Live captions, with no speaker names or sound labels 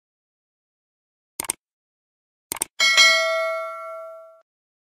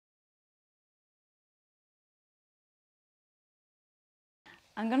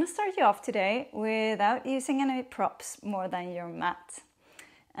I'm going to start you off today without using any props more than your mat.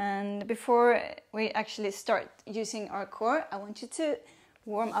 And before we actually start using our core, I want you to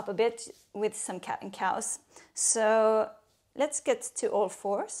warm up a bit with some cat and cows. So let's get to all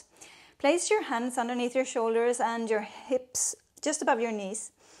fours. Place your hands underneath your shoulders and your hips just above your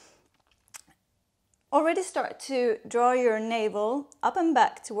knees. Already start to draw your navel up and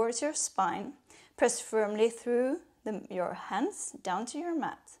back towards your spine. Press firmly through your hands down to your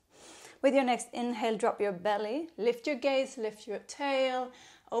mat. With your next inhale, drop your belly, lift your gaze, lift your tail,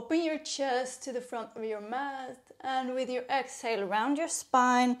 open your chest to the front of your mat, and with your exhale, round your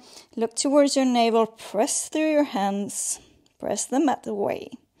spine, look towards your navel, press through your hands, press the mat away.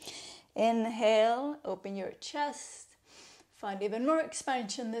 Inhale, open your chest, find even more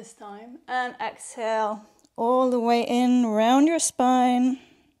expansion this time, and exhale all the way in, round your spine.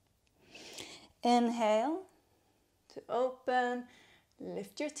 Inhale to open,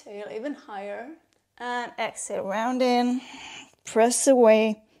 lift your tail even higher, and exhale, round in, press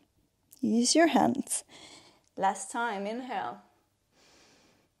away, use your hands. Last time, inhale,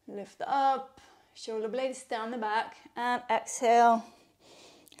 lift up, shoulder blades down the back, and exhale,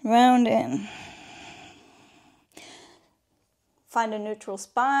 round in. Find a neutral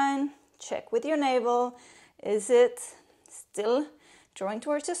spine, check with your navel, is it still drawing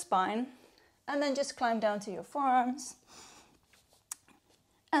towards your spine? And then just climb down to your forearms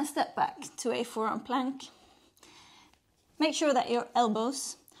and step back to a forearm plank. Make sure that your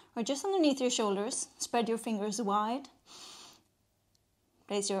elbows are just underneath your shoulders. Spread your fingers wide.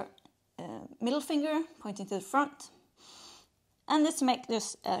 Place your middle finger pointing to the front. And let's make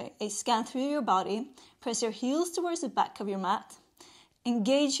this a scan through your body. Press your heels towards the back of your mat.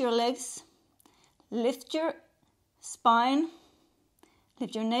 Engage your legs. Lift your spine.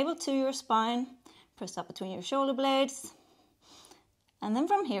 Lift your navel to your spine. Press up between your shoulder blades. And then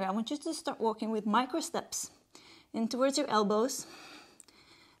from here, I want you to start walking with micro steps in towards your elbows.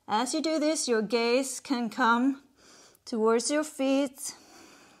 As you do this, your gaze can come towards your feet.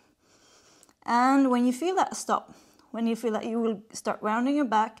 And when you feel that stop, when you feel that you will start rounding your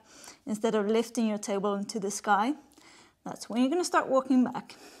back instead of lifting your tailbone into the sky, that's when you're going to start walking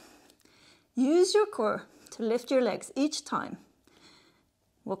back. Use your core to lift your legs each time.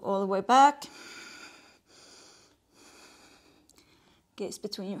 Walk all the way back. Gaze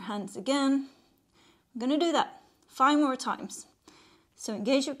between your hands again. I'm going to do that 5 more times. So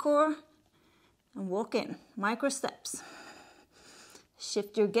engage your core and walk in. Micro steps.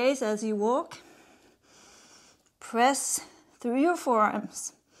 Shift your gaze as you walk. Press through your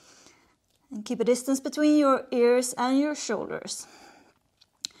forearms. And keep a distance between your ears and your shoulders.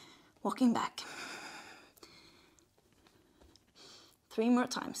 Walking back. 3 more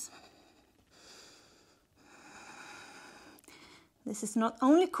times. This is not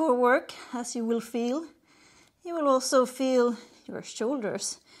only core work, as you will feel. You will also feel your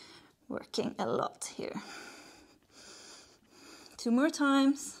shoulders working a lot here. 2 more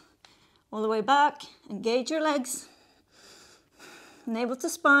times. All the way back. Engage your legs. Navel to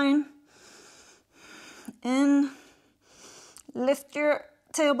spine. In. Lift your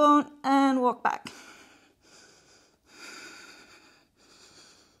tailbone and walk back.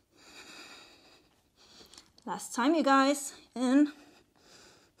 Last time, you guys. In.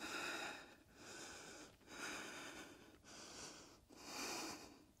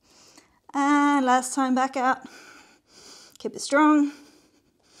 And last time, back out. Keep it strong.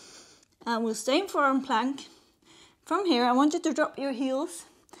 And we'll stay in forearm plank. From here, I want you to drop your heels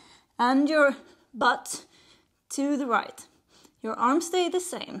and your butt to the right. Your arms stay the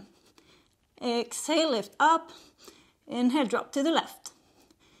same. Exhale, lift up. Inhale, drop to the left.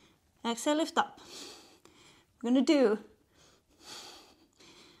 Exhale, lift up. We're going to do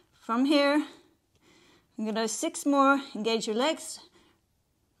from here. I'm going to do 6 more. Engage your legs.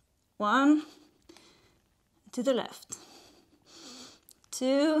 1 to the left.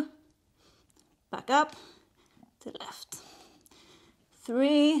 2, back up to the left.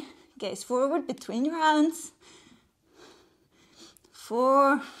 3, gaze forward between your hands.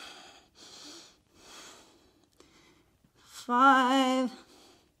 4, 5,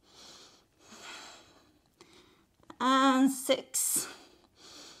 and 6.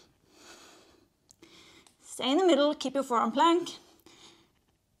 Stay in the middle, keep your forearm plank.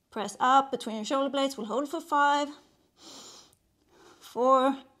 Press up between your shoulder blades, we'll hold for 5,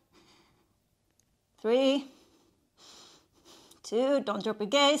 4, 3, 2, don't drop your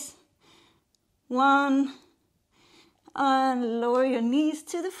gaze, 1, and lower your knees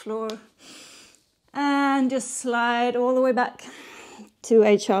to the floor, and just slide all the way back to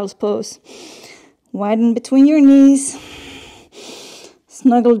a child's pose. Widen between your knees,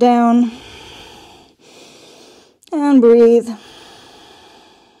 Snuggle down and breathe.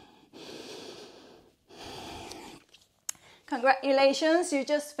 Congratulations, you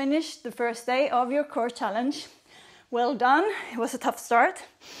just finished the first day of your core challenge. Well done, it was a tough start.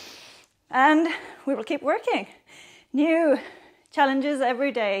 And we will keep working. New challenges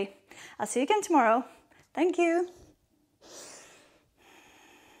every day. I'll see you again tomorrow. Thank you.